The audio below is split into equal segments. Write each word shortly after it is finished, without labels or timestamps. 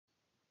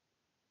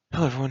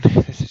Hello everyone,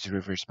 this is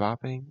Reverse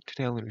Bopping.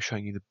 Today I'm going to be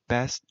showing you the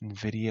best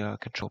Nvidia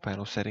control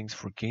panel settings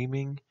for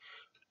gaming.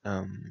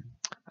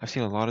 I've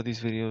seen a lot of these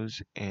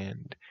videos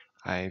and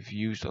I've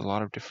used a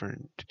lot of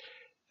different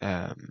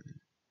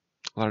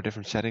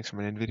settings from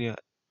Nvidia,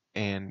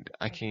 and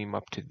I came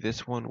up to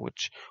this one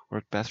which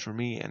worked best for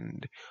me.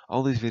 And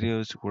all these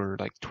videos were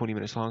like 20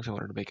 minutes long, so I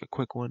wanted to make a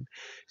quick one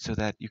so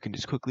that you can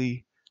just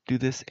quickly do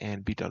this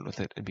and be done with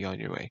it and be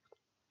on your way.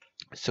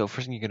 So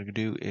first thing you're going to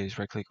do is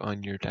right click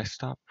on your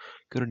desktop,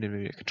 go to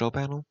Nvidia control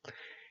panel,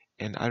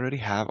 and I already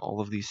have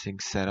all of these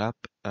things set up.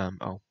 I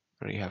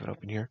already have it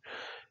open here,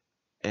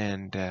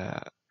 and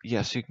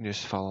yeah, so you can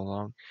just follow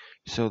along.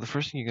 So the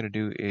first thing you're going to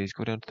do is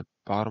go down to the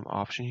bottom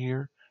option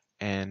here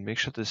and make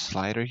sure the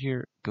slider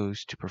here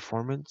goes to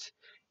performance,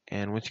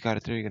 and once you got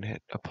it there, you're going to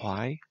hit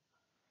apply,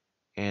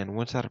 and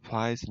once that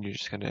applies, then you're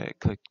just going to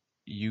click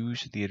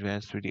use the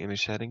advanced 3D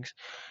image settings,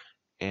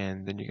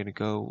 and then you're going to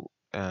go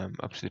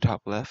up to the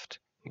top left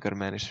and go to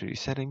manage 3D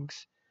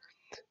settings,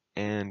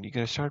 and you're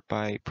going to start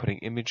by putting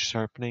image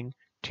sharpening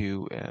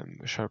to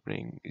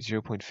sharpening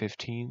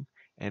 0.15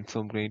 and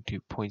film grain to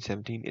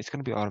 0.17. It's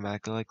going to be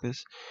automatically like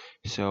this,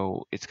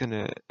 so it's going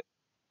to,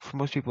 for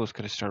most people, it's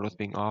going to start with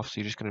being off, so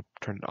you're just going to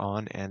turn it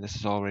on, and this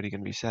is already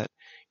going to be set,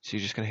 so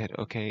you're just going to hit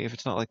OK. If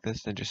it's not like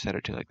this, then just set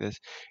it to like this.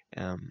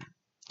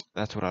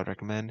 That's what I'd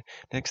recommend.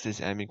 Next is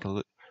ambient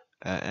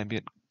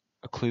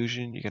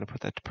occlusion. You're going to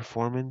put that to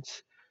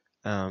performance,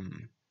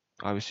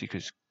 obviously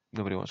because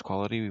nobody wants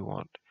quality, we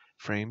want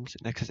frames.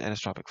 Next is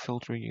Anastropic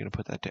Filtering. You're going to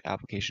put that to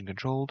application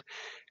controlled.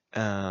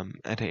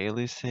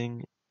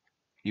 Anti-aliasing,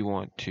 you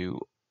want to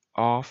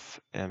off.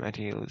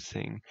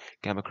 Anti-aliasing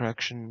gamma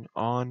correction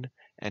on.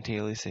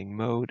 Anti-aliasing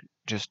mode,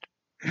 just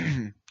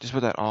just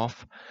put that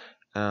off.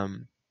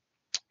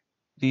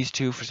 These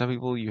two, for some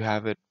people you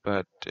have it,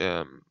 but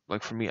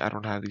like for me, I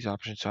don't have these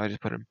options, so I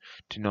just put them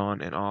to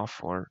non and off,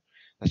 or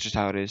that's just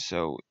how it is.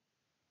 So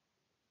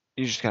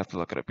you just have to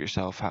look it up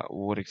yourself,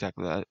 what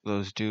exactly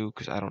those do,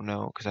 because I don't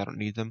know, because I don't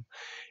need them.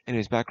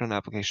 Anyways, background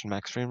application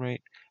max frame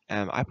rate.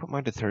 I put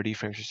mine to 30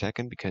 frames per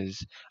second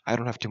because I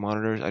don't have two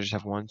monitors, I just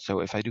have one.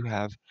 So if I do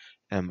have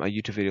a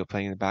YouTube video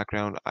playing in the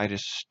background, I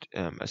just,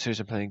 as soon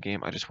as I'm playing a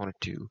game, I just wanted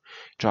to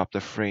drop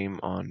the frame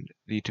on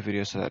the YouTube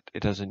video so that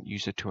it doesn't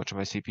use it too much of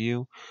my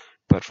CPU.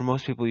 But for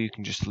most people, you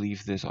can just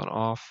leave this on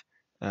off.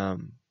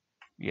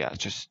 Yeah,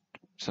 it's just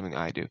something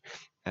I do.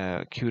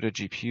 Cuda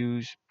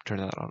Gpus, turn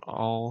that on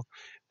all.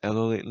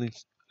 Low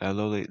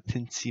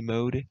latency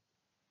mode.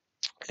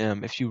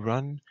 If you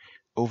run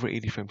over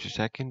 80 frames per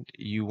second,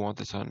 you want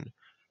this on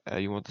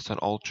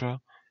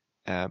ultra.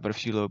 But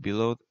if you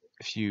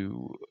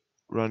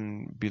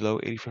run below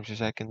 80 frames per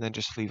second, then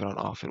just leave it on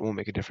off. It won't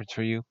make a difference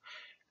for you.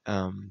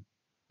 But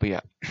yeah,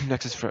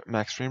 next is for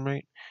max frame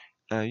rate.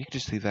 You can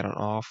just leave that on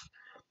off.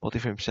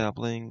 Multi-frame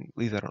sampling,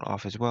 leave that on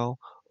off as well.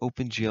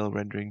 Opengl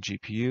Rendering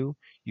Gpu,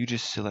 you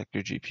just select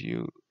your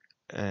GPU,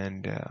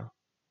 and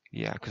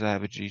yeah, because I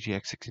have a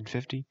GTX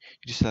 1650, you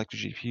just select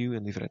your GPU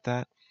and leave it at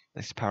that.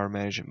 Next, power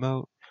management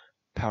mode.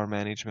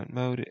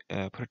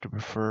 Put it to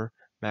prefer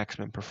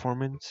maximum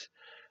performance.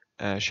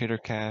 Shader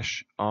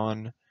cache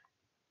on.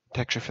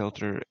 Texture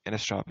filter,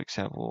 Anastropic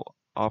sample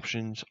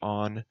options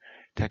on.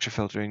 Texture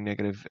filtering,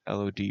 negative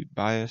LOD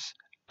bias,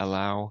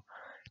 allow.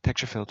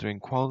 Texture filtering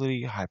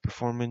quality, high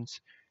performance.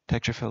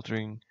 Texture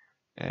filtering,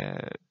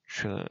 this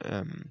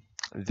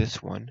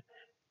one,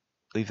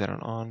 leave that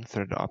on.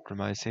 Thread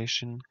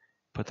optimization,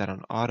 put that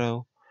on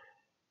auto.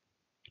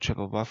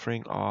 Triple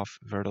buffering off.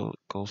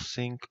 Vertical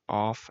sync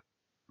off.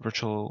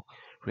 Virtual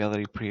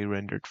reality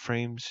pre-rendered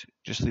frames,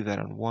 just leave that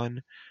on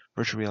 1.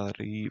 Virtual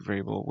reality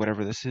variable,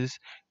 whatever this is,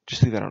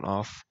 just leave that on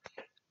off.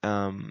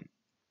 Then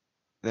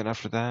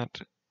after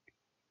that,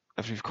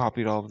 after you've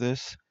copied all of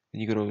this,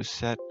 then you go to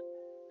set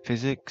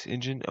physics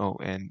engine. Oh,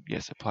 and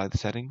yes, apply the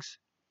settings.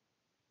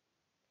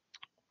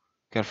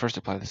 Gotta first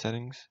apply the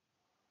settings.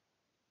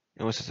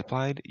 And once it's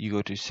applied, you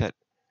go to set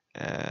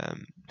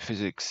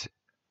physics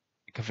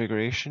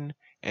configuration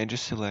and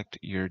just select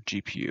your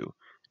GPU,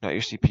 not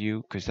your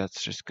CPU, because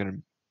that's just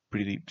gonna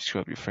really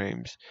screw up your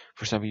frames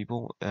for some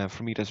people.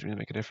 For me, it doesn't really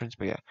make a difference,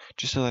 but yeah,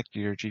 just select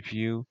your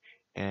GPU,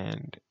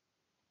 and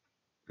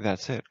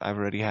that's it. I've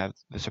already have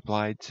this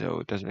applied,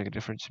 so it doesn't make a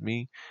difference to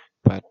me,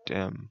 but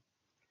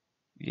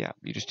yeah,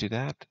 you just do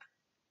that,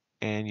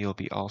 and you'll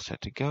be all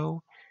set to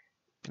go.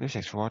 Anyways,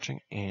 thanks for watching,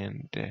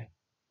 and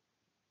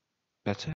that's it.